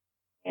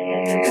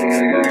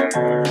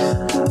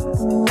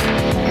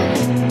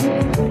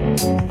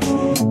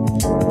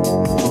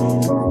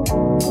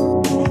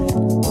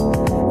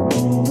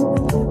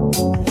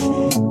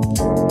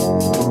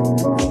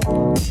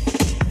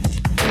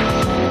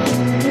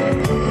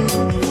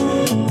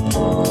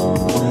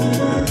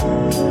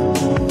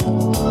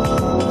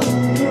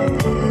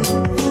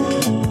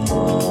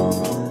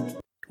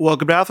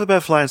Welcome to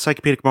Alphabet Fly,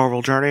 Encyclopedic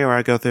Marvel Journey, where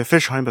I go through the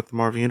official handbook of the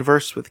Marvel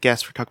Universe with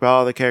guests who talk about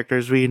all the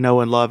characters we know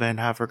and love and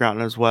have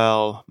forgotten as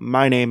well.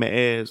 My name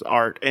is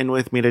Art, and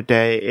with me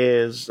today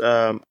is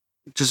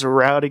just a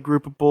rowdy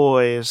group of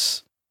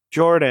boys.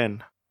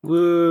 Jordan.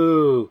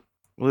 Woo!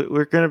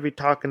 We're going to be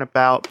talking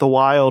about the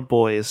Wild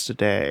Boys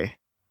today.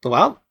 The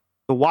Wild?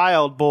 The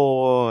Wild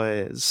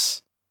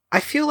Boys.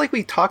 I feel like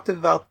you talked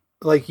about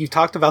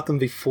them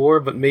before,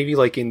 but maybe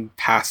like in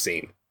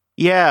passing.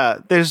 Yeah,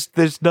 there's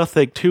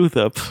nothing to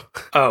them.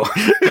 Oh.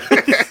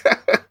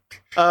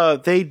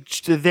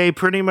 They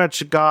pretty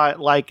much got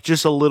like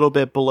just a little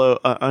bit below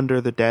under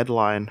the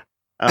deadline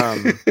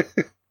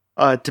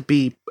to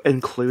be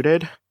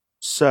included.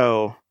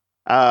 So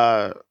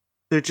they're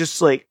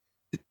just like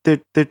they're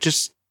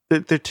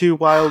two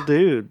wild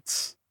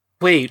dudes.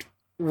 Wait,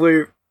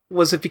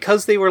 was it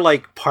because they were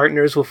like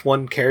partners with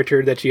one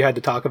character that you had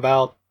to talk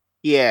about?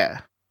 Yeah.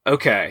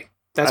 Okay.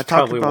 That's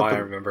probably why I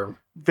remember.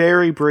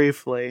 Very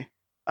briefly.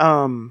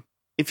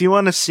 If you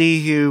want to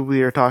see who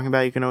we are talking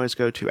about, you can always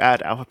go to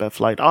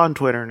 @AlphabetFlight on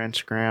Twitter and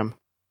Instagram.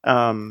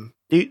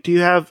 Do you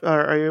have?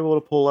 Are you able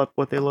to pull up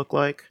what they look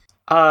like?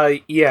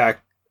 Yeah,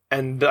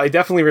 and I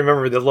definitely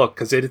remember the look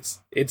because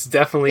it's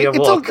definitely a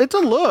look. It's a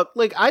look.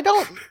 Like I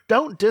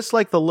don't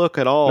dislike the look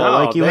at all. No,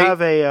 like you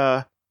have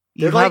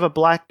a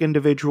black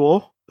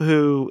individual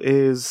who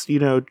is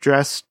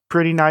dressed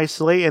pretty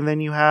nicely, and then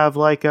you have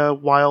like a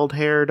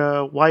wild-haired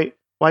white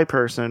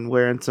person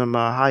wearing some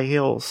high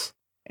heels.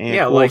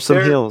 And, like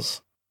some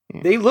heels.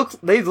 Yeah. They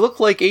look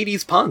like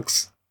 80s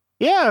punks.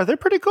 Yeah, they're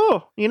pretty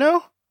cool, two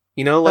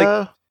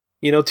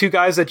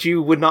guys that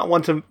you would not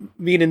want to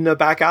meet in the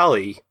back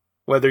alley,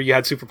 whether you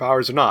had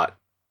superpowers or not.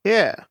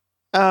 Yeah.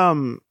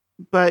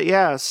 But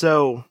yeah,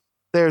 so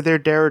they're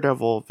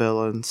Daredevil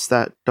villains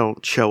that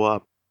don't show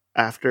up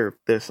after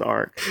this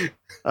arc.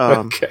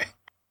 Okay.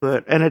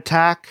 But an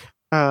attack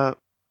by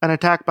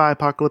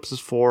Apocalypse's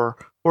 4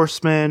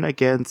 Horsemen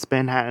against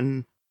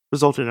Manhattan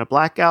resulted in a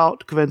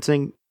blackout,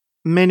 convincing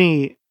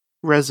many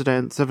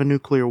residents of a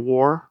nuclear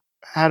war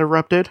had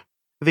erupted.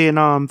 A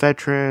Vietnam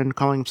veteran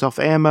calling himself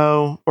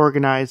Ammo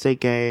organized a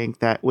gang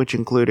which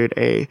included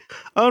a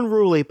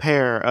unruly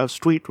pair of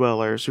street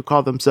dwellers who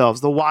called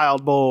themselves the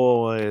Wild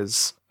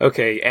Boys.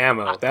 Okay,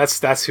 Ammo.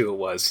 That's who it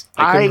was.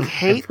 I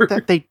hate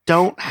that they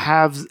don't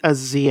have a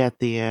Z at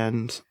the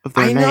end of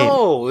their name. I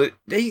know.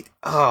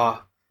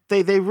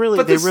 They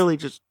really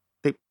just.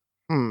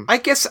 I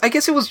guess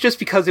it was just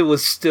because it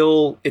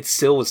still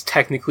was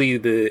technically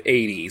the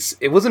 80s.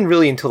 It wasn't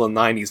really until the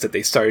 90s that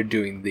they started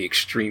doing the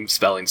extreme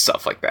spelling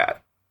stuff like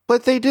that.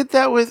 But they did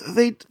that with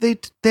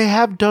they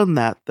have done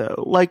that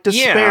though. Like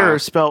Despair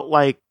spelt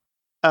like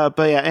but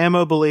yeah,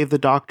 Ammo believed the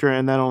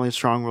doctrine that only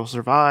strong will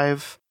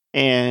survive,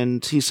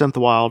 and he sent the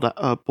Wild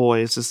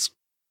Boys to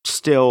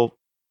still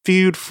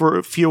feud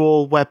for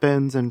fuel,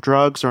 weapons, and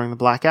drugs during the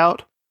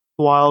blackout.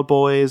 The Wild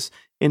Boys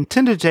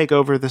intended to take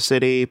over the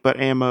city, but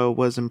Ammo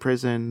was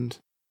imprisoned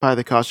by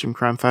the costume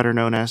crime fighter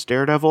known as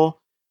Daredevil,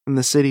 and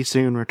the city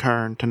soon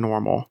returned to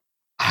normal.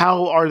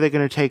 How are they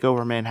going to take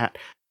over Manhattan?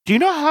 Do you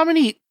know how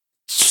many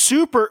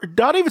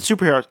not even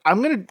superheroes,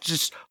 I'm going to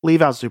just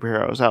leave out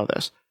superheroes out of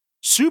this,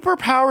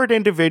 super-powered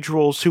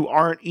individuals who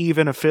aren't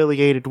even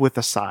affiliated with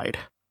the side,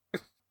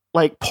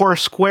 like per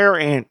square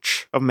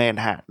inch of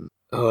Manhattan?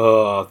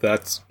 Oh,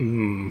 that's...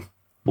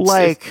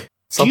 Like...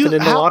 Something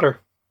in the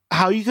water.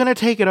 How are you going to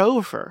take it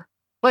over?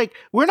 Like,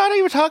 we're not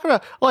even talking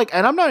about, like,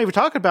 and I'm not even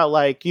talking about,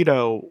 like,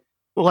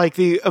 like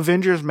the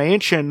Avengers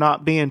Mansion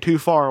not being too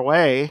far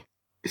away,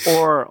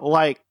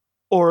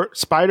 or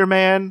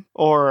Spider-Man,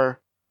 or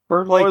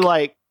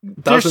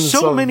there's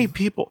so many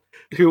people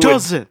who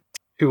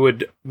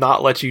would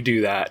not let you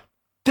do that.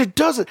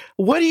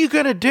 What are you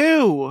going to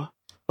do?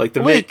 Like,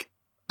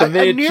 a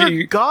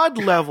near God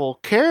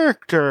level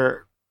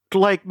character,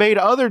 like, made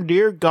other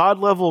near God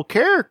level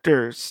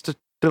characters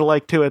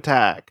to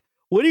attack.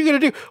 What are you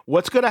going to do?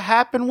 What's going to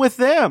happen with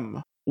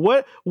them?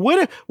 What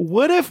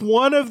if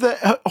one of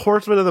the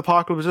Horsemen of the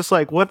Apocalypse was just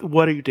like, what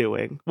are you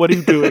doing? What are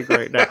you doing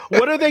right now?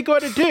 What are they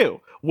going to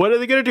do? What are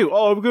they going to do?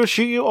 Oh, I'm going to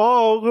shoot you.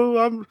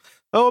 I'm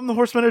the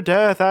Horseman of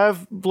Death. I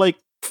have like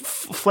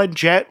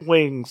flagjet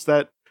wings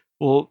that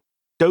will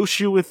dose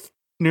you with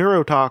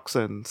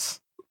neurotoxins.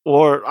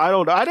 Or I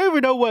don't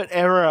even know what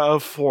era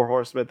of Four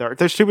Horsemen there are.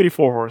 There's too many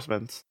Four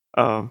Horsemen.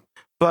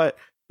 But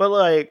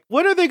like,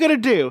 what are they gonna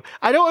do?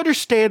 I don't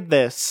understand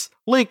this.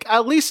 Like,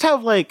 at least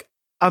have like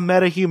a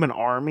metahuman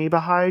army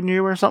behind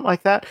you or something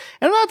like that.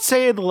 And I'm not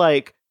saying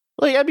like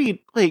I mean,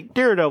 like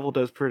Daredevil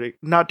does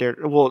not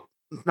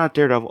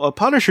Daredevil.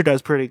 Punisher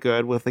does pretty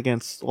good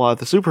against a lot of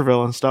the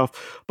supervillain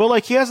stuff. But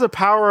like, he has the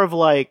power of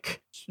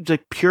like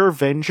like pure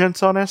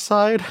vengeance on his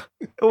side.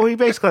 Well, he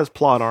basically has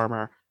plot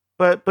armor,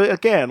 but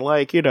again,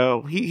 like, you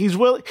know, he's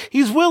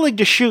willing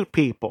to shoot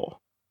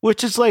people,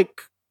 which is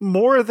like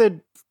more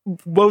than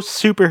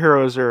most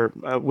superheroes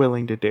are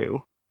willing to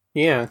do.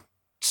 Yeah.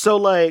 So,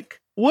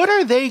 like, what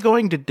are they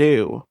going to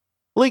do?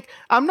 Like,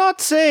 I'm not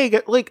saying,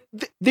 like,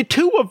 the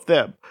two of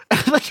them.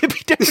 Like, it'd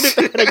be different if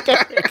they had a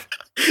gang.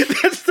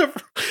 That's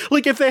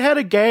like, if they had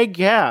a gang,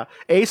 yeah,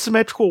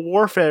 asymmetrical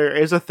warfare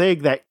is a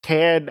thing that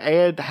can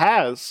and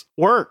has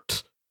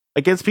worked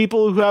against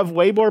people who have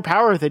way more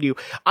power than you.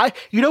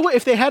 You know what?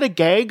 If they had a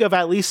gang of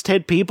at least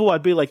 10 people,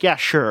 I'd be like, yeah,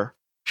 sure,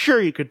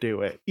 you could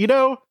do it. You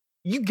know,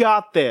 you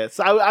got this.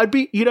 I'd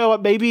be, you know,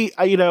 maybe,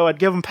 you know, I'd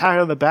give them a pat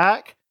on the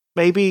back.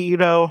 Maybe, you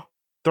know,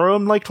 throw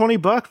them like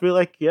 $20, be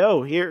like,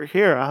 yo,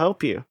 here, I'll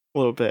help you a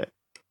little bit.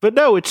 But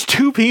no, it's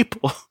two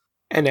people.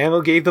 And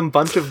Ammo gave them a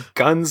bunch of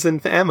guns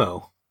and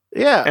ammo.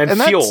 Yeah. And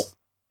fuel.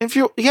 And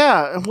fuel,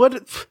 yeah. And what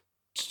is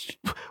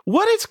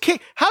King?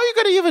 How are you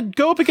going to even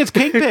go up against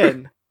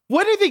Kingpin?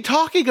 What are they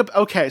talking about?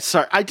 Okay,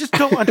 sorry. I just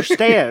don't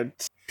understand.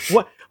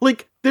 What,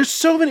 like, there's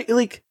so many,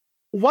 like,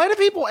 why do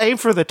people aim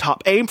for the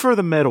top? Aim for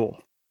the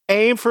middle.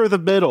 Aim for the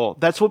middle.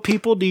 That's what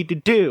people need to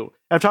do.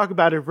 I'm talking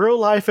about in real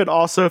life and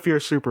also if you're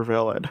a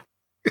supervillain.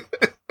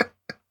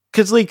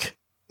 Because, like,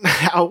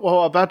 I'm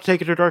about to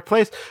take it to a dark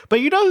place, but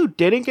you know who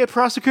didn't get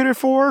prosecuted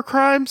for war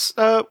crimes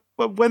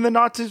when the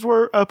Nazis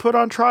were put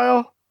on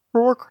trial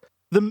for war?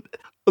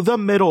 The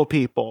middle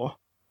people.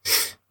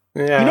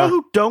 Yeah. You know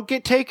who don't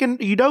get taken?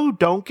 You know who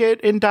don't get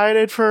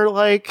indicted for,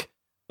 like,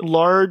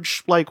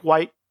 large, like,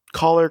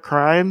 white-collar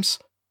crimes?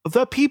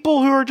 The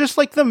people who are just,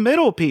 like, the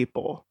middle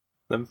people.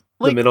 The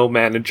middle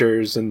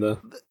managers and the...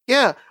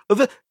 Yeah.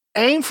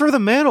 Aim for the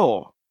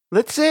middle.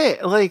 That's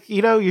it. Like,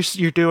 you know,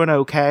 you're doing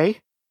okay.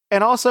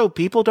 And also,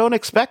 people don't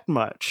expect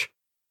much.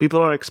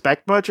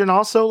 And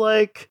also,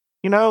 like,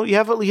 you know, you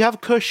have a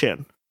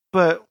cushion.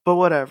 But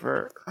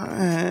whatever.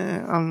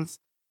 I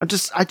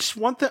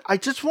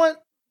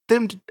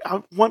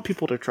want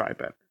people to try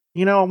better.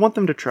 You know, I want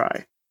them to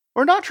try.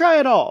 Or not try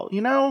at all,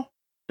 you know?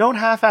 Don't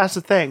half-ass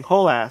a thing,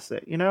 whole-ass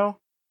it, you know?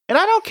 And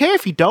I don't care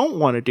if you don't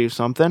want to do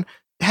something.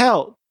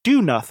 Hell,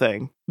 do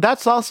nothing.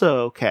 That's also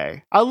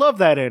okay. I love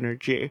that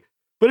energy.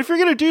 But if you're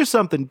going to do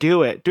something,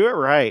 do it. Do it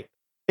right.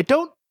 And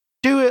don't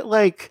do it,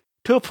 like,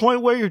 to a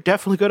point where you're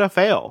definitely going to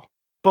fail.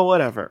 But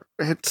whatever.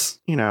 It's,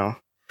 you know...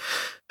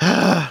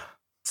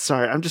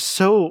 Sorry, I'm just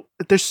so...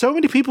 There's so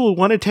many people who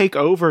want to take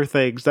over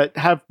things that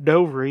have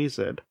no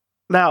reason.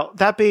 Now,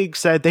 that being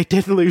said, they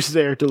did lose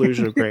their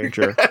delusion of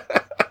grandeur.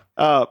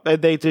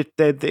 And they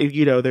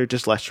you know, they're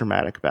just less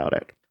dramatic about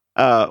it.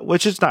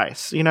 Which is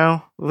nice, you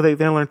know? They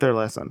learned their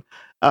lesson.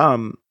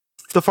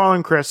 The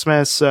following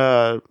Christmas,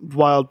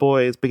 Wild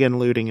Boys begin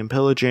looting and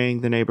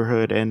pillaging the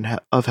neighborhood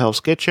of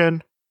Hell's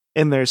Kitchen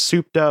in their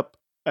souped-up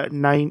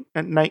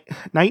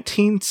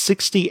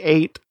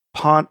 1968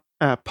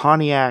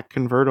 Pontiac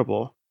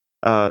convertible.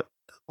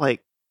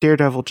 Like,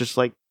 Daredevil just,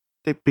 like,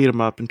 they beat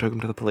him up and took him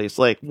to the police.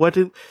 Like,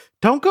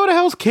 don't go to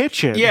Hell's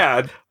Kitchen.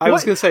 Yeah, I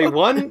was gonna say,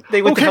 one,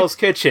 they went to Hell's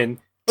Kitchen.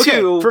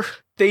 Two,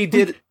 they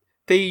did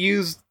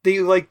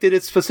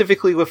it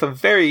specifically with a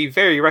very,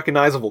 very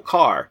recognizable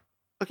car.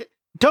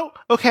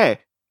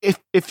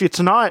 If it's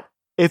not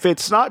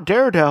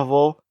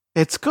Daredevil,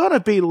 it's gonna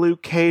be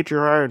Luke Cage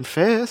or Iron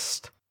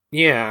Fist.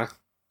 Yeah.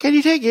 Can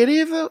you take any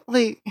of it?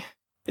 Like,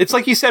 it's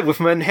like you said with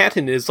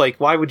Manhattan, is like,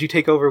 why would you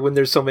take over when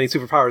there's so many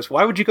superpowers?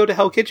 Why would you go to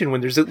Hell Kitchen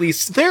when there's at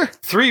least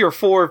 3 or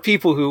 4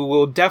 people who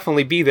will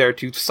definitely be there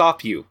to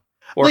stop you,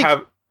 or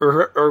like,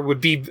 or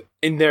would be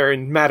in there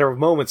in a matter of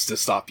moments to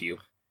stop you?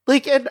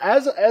 Like, and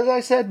as I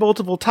said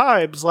multiple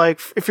times,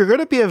 like, if you're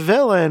gonna be a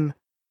villain,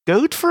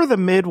 go for the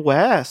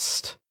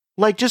Midwest.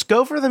 Like, just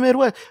go for the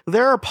Midwest.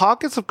 There are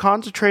pockets of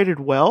concentrated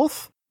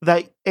wealth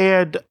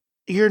and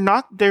they're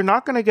not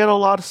going to get a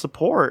lot of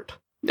support.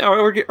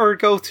 Or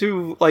go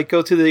to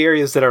the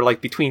areas that are,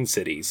 like, between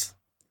cities.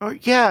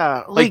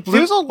 Yeah, like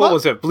there's a lot. What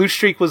was it? Blue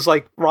Streak was,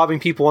 like, robbing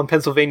people on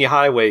Pennsylvania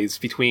highways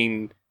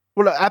between...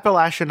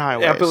 Appalachian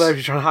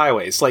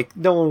highways. Like,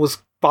 no one was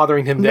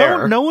bothering him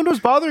there. No one was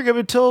bothering him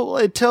until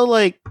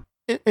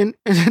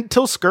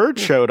Scourge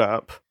showed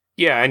up.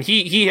 Yeah, and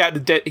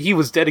he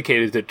was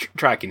dedicated to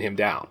tracking him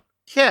down.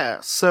 Yeah,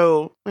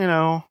 so, you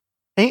know,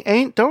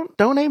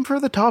 don't aim for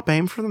the top,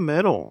 aim for the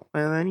middle,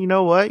 and then, you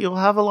know what, you'll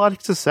have a lot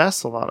of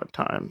success a lot of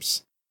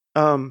times.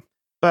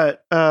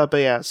 But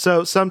yeah,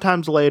 so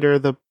sometimes later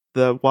the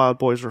Wild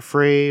Boys were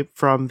free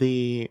from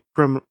by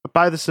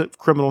the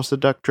criminal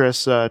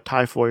seductress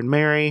Typhoid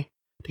Mary,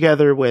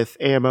 together with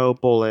Ammo,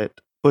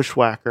 Bullet,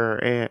 Bushwhacker,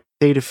 and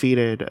they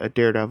defeated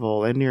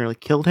Daredevil and nearly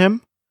killed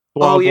him.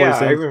 I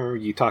remember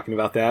you talking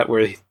about that,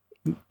 where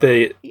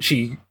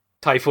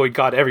Typhoid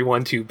got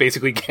everyone to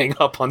basically gang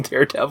up on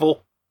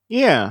Daredevil.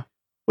 Yeah.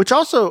 Which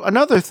also,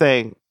 another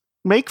thing,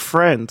 make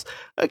friends.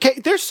 Okay,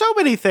 there's so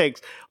many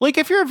things. Like,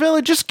 if you're a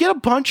villain, just get a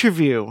bunch of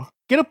you.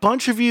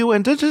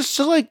 And just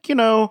like, you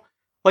know...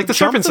 Like the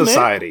Serpent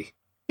Society.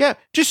 Yeah,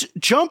 just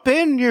jump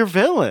in your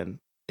villain.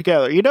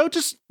 together.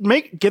 Just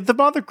get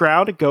them on the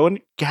ground and go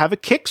and have a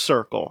kick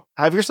circle.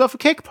 Have yourself a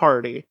kick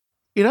party.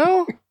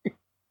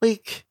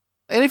 Like,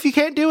 and if you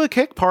can't do a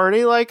kick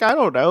party, like, I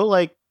don't know,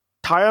 like,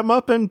 tie them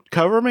up and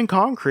cover them in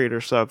concrete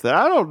or something.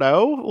 I don't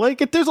know.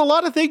 Like, there's a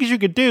lot of things you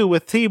could do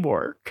with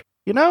teamwork.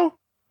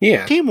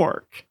 Yeah.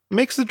 Teamwork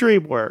makes the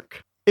dream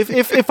work.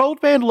 If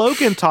Old Man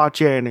Logan taught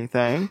you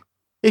anything,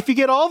 if you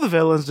get all the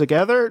villains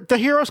together, the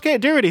heroes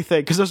can't do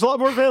anything because there's a lot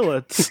more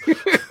villains.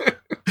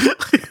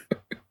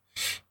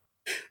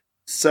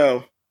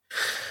 So,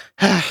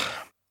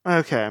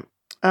 okay.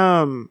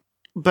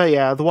 But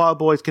yeah, the Wild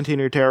Boys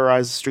continue to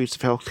terrorize the streets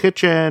of Hell's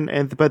Kitchen,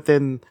 but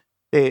then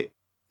they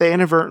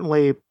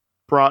inadvertently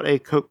brought a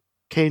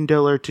cocaine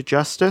dealer to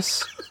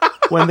justice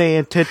when they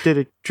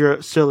intended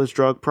to steal his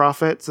drug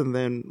profits, and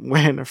then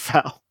ran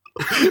afoul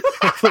of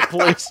the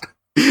police.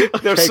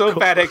 They're so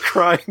bad at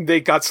crime, they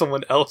got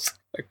someone else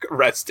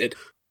arrested.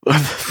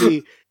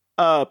 The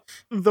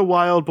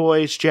Wild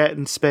Boys, Jet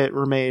and Spit,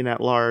 remain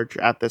at large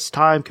at this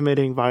time,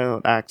 committing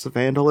violent acts of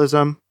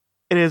vandalism.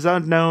 It is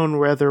unknown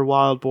whether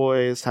Wild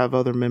Boys have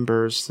other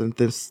members than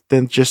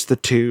just the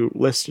two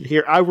listed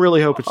here. I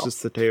really hope it's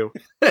just the two.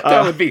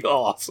 That would be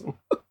awesome.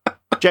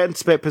 Jet and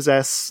Spit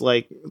possess,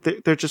 like,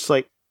 they're just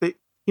like, they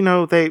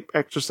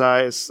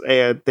exercise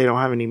and they don't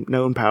have any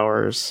known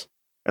powers.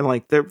 And,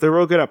 like, they're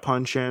real good at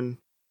punching,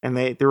 and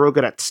they're real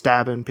good at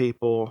stabbing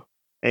people.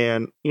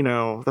 And,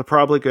 they're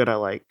probably good at,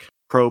 like,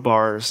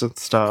 crowbars and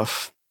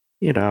stuff,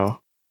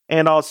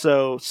 And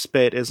also,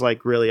 Spit is,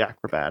 like, really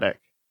acrobatic.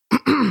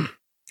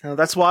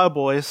 That's Wild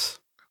Boys.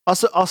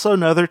 Also,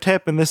 another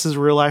tip, and this is a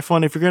real life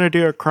one: if you're gonna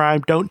do a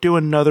crime, don't do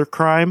another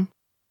crime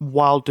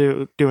while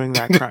doing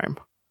that crime.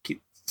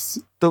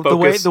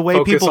 The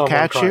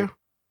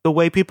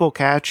way people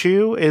catch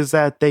you is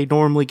that they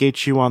normally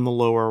get you on the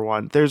lower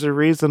one. There's a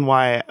reason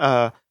why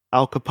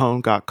Al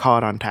Capone got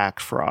caught on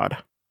tax fraud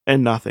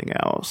and nothing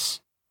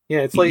else.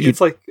 Yeah, it's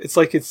like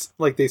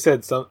they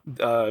said, some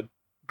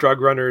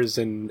drug runners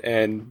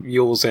and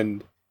mules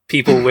and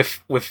people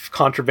with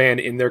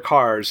contraband in their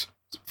cars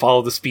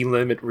follow the speed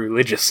limit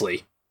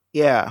religiously.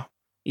 Yeah.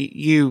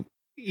 You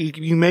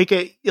make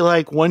it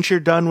like, once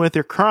you're done with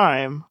your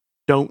crime,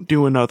 don't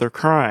do another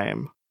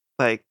crime.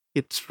 Like,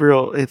 it's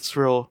real.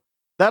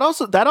 That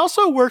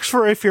also works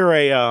for if you're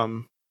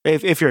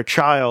if you're a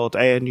child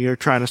and you're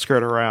trying to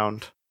skirt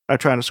around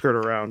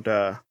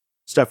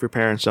stuff your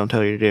parents don't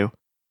tell you to do.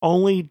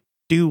 Only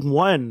do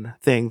one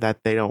thing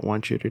that they don't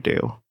want you to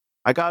do.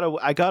 I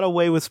got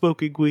away with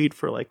smoking weed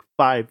for like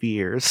 5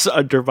 years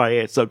under my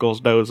aunt's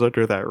uncle's nose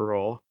under that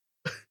rule.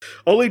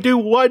 Only do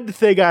one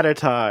thing at a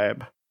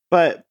time.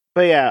 But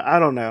yeah, I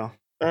don't know.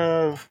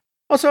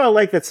 Also, I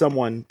like that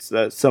someone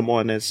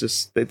is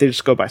just, they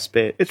just go by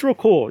Spit. It's real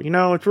cool,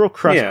 it's real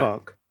crust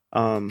punk.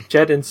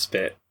 Jet and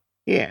Spit.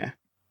 Yeah.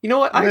 You know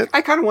what?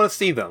 I kind of want to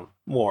see them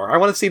more. I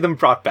want to see them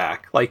brought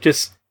back. Like,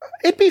 just,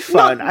 it'd be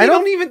fun. They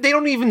don't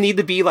even need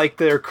to be like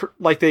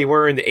they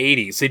were in the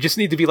 80s. They just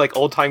need to be like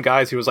old time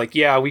guys who was like,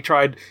 yeah, we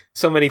tried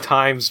so many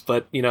times,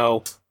 but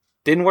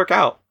didn't work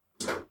out.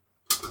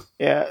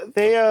 Yeah,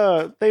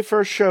 they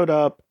first showed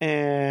up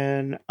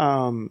in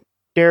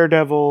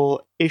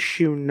Daredevil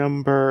issue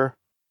number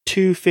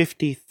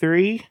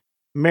 253,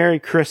 Merry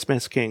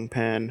Christmas,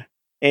 Kingpin,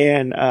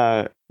 in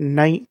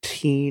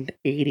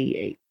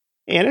 1988.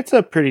 And it's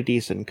a pretty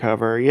decent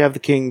cover. You have the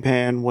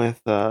Kingpin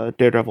with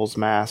Daredevil's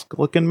mask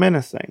looking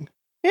menacing.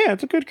 Yeah,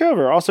 it's a good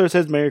cover. Also, it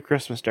says Merry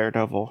Christmas,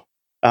 Daredevil.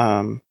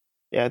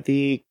 Yeah,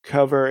 the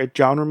cover,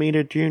 John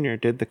Romita Jr.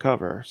 did the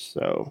cover,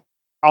 so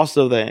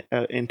also the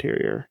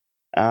interior.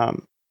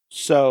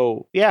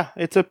 So yeah,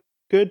 it's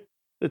good.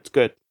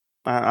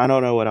 I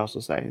don't know what else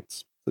to say.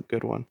 It's a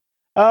good one.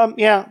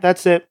 Yeah,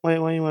 that's it. What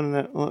do you want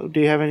to? Do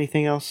you have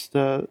anything else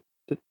to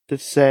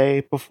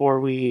say before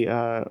we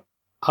go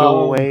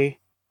away?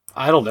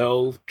 I don't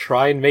know.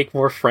 Try and make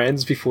more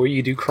friends before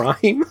you do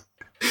crime.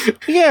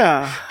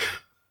 Yeah,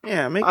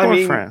 make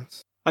more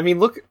friends. I mean,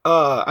 look.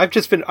 I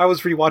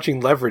was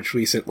rewatching Leverage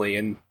recently,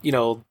 and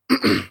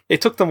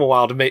it took them a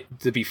while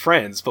to be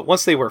friends. But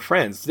once they were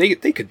friends, they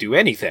could do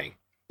anything.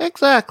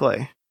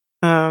 Exactly.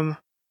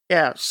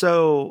 Yeah.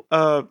 So,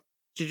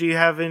 did you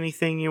have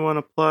anything you want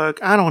to plug?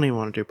 I don't even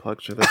want to do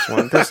plugs for this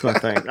one. That's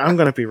nothing. I'm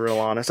gonna be real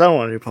honest. I don't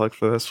want to do plugs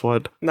for this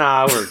one.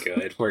 Nah, we're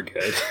good. We're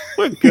good.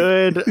 We're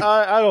good.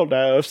 I don't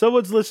know. If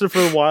someone's listening for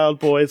the Wild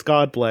Boys,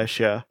 God bless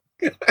you.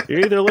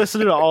 You're either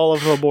listening to all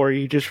of them, or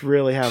you just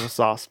really have a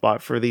soft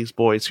spot for these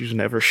boys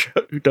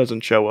who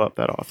doesn't show up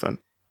that often.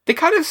 They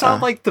kind of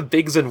sound like the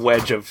Biggs and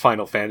Wedge of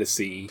Final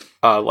Fantasy.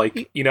 They're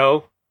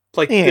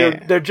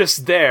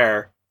just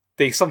there.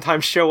 They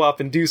sometimes show up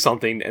and do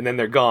something, and then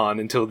they're gone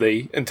until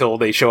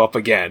they show up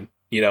again.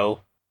 Yeah.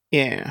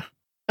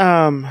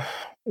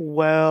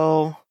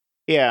 Well.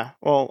 Yeah.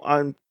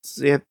 Well.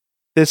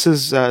 This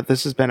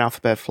has been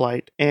Alphabet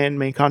Flight, and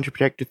may Conjure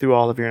protect you through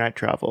all of your night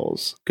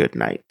travels. Good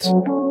night.